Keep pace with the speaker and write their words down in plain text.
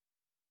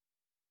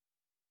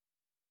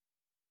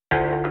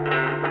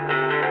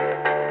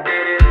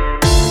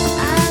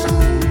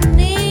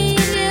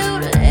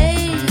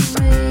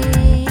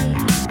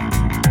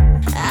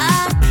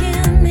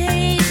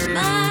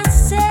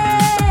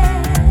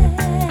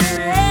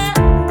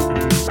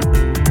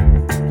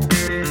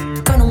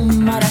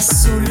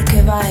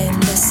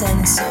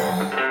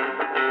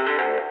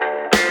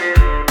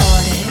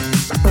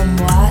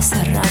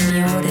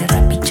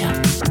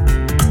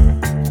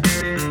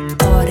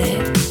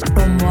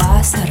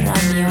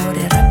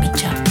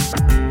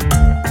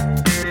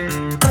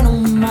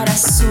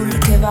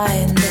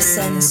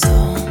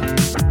descenso,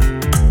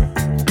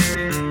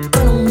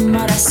 con un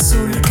mar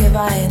azul que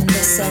va en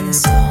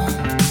descenso.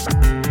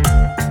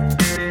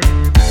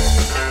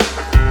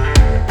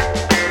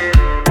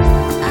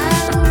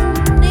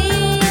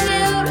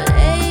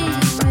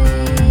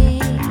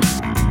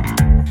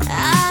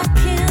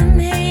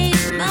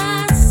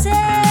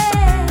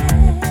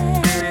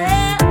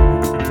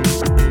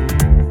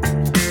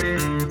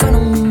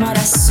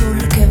 Azul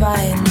que va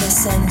en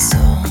descenso.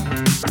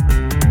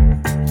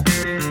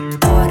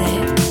 Ore,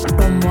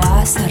 rumbo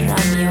a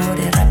Serrami,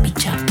 ore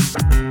rapicha.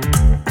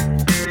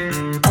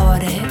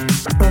 Ore,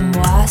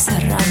 rumbo a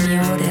Serrami,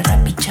 ore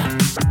rapicha.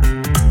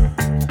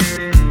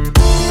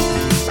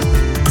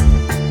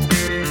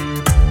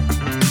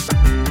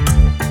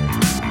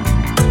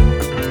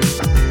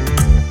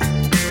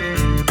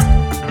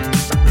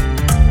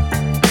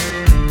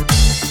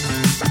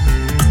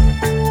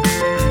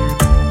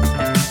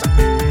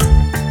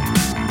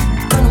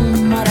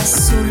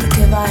 Azul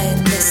que va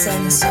en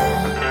descenso.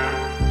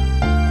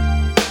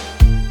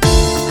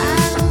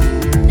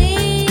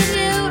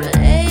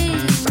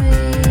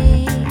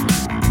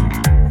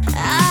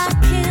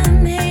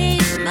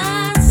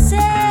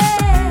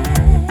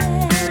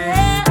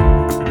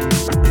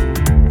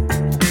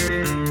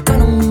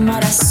 Con un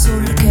mar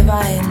azul que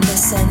va en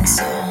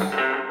descenso.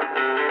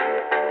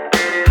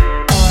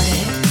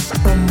 Ore,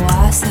 rumbo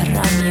a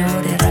Serrami,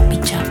 ore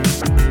rapicha.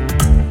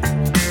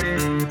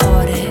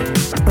 Ore,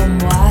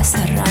 rumbo a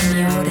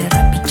Serrami, ore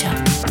rapicha.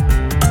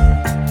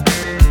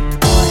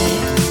 Ore,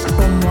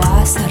 rumbo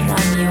a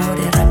Serrami,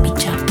 ore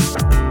rapicha.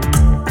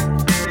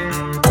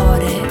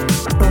 Ore,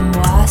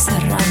 rumbo a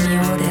Serrami,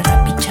 ore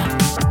rapicha.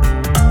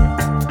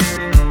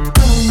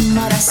 Con un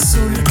mar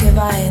azul que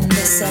va en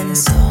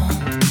descenso.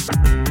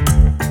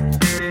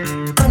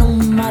 Con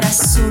un mar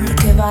azul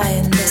que va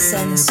en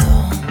descenso.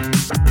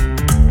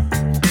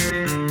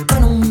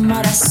 Con un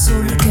mar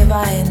azul que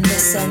va en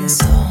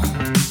descenso.